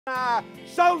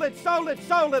Sold it, sold it,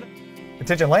 sold it.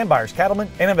 Attention land buyers, cattlemen,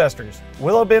 and investors.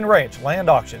 Willow Bend Ranch land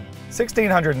auction.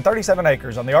 1,637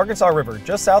 acres on the Arkansas River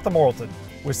just south of Morrilton,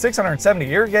 with 670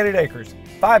 irrigated acres,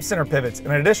 5 center pivots, and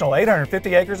an additional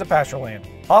 850 acres of pasture land.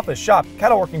 Office, shop,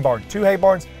 cattle working barn, 2 hay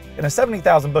barns, and a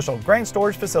 70,000 bushel grain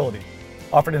storage facility.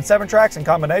 Offered in 7 tracts and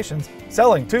combinations,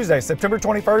 selling Tuesday, September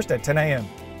 21st at 10 a.m.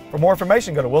 For more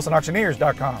information, go to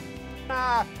wilsonauctioneers.com.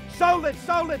 Sold it,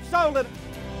 sold it, sold it.